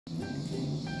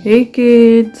Hey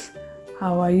kids,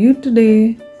 how are you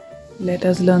today? Let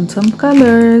us learn some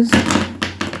colors.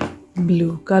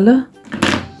 Blue color,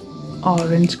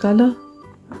 orange color,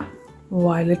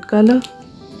 violet color,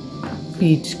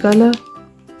 peach color,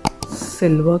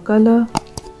 silver color,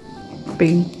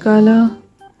 pink color,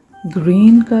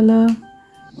 green color,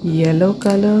 yellow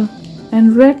color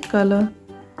and red color.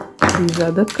 These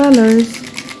are the colors.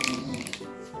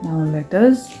 Now let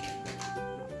us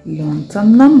learn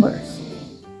some numbers.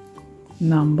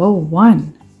 Number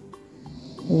 1.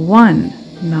 1.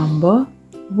 Number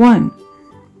 1.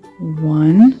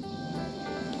 1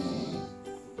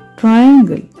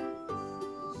 triangle.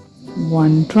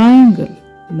 1 triangle.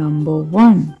 Number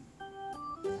 1.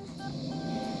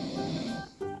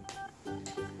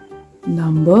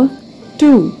 Number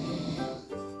 2.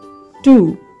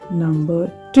 2.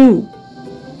 Number 2.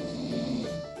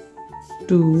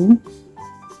 2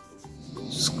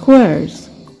 squares.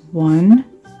 1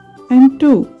 and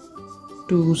 2.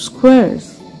 2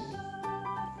 squares.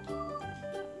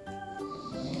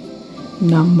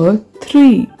 Number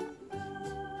 3.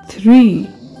 3.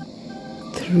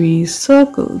 3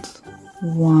 circles.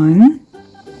 1,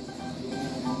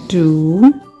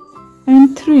 2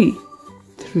 and 3.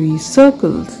 3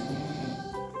 circles.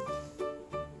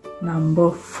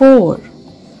 Number 4.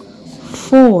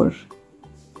 4.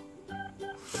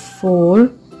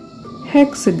 4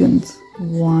 hexagons.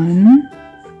 1,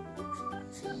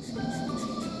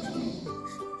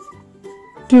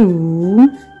 2,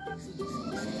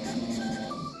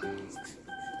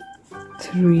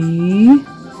 3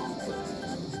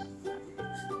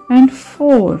 and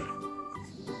 4.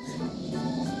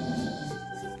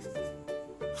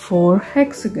 4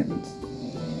 hexagons.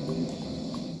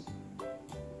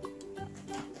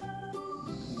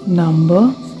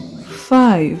 Number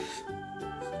 5.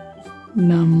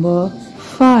 Number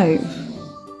 5.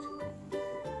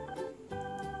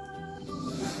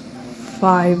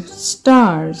 5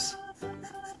 stars.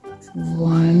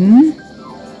 1,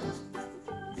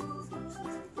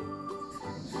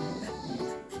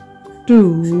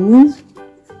 2,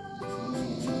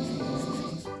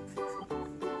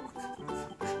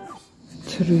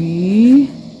 3,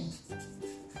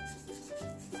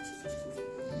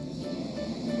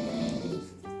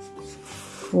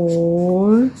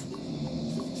 4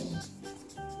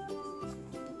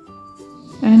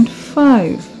 and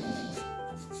 5.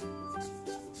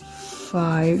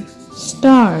 5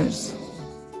 stars.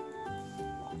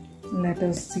 Let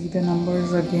us see the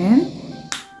numbers again.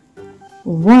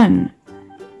 1.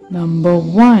 Number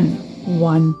 1.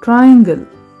 1 triangle.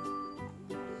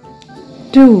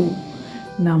 2.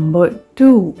 Number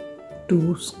 2.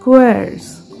 2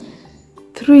 squares.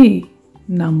 3.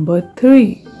 Number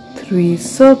 3. 3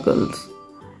 circles.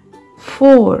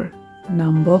 4.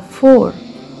 Number 4.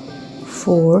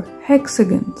 4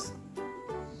 hexagons.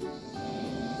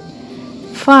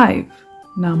 5.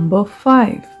 Number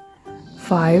 5.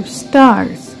 5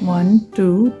 stars. 1,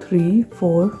 2, 3,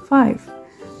 4, 5.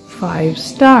 5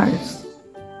 stars.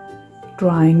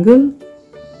 Triangle,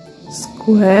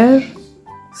 square,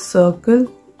 circle,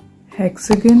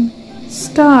 hexagon,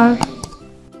 star.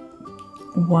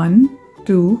 1,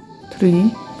 2,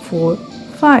 3, 4,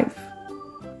 5.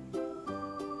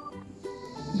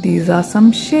 These are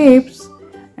some shapes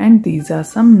and these are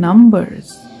some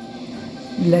numbers.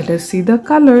 Let us see the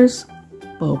colors.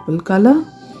 Purple color,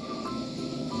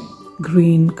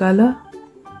 green color,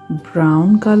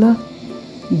 brown color,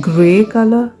 gray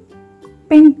color,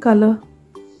 pink color.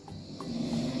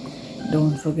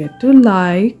 Don't forget to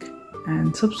like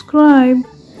and subscribe.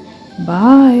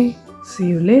 Bye. See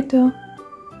you later.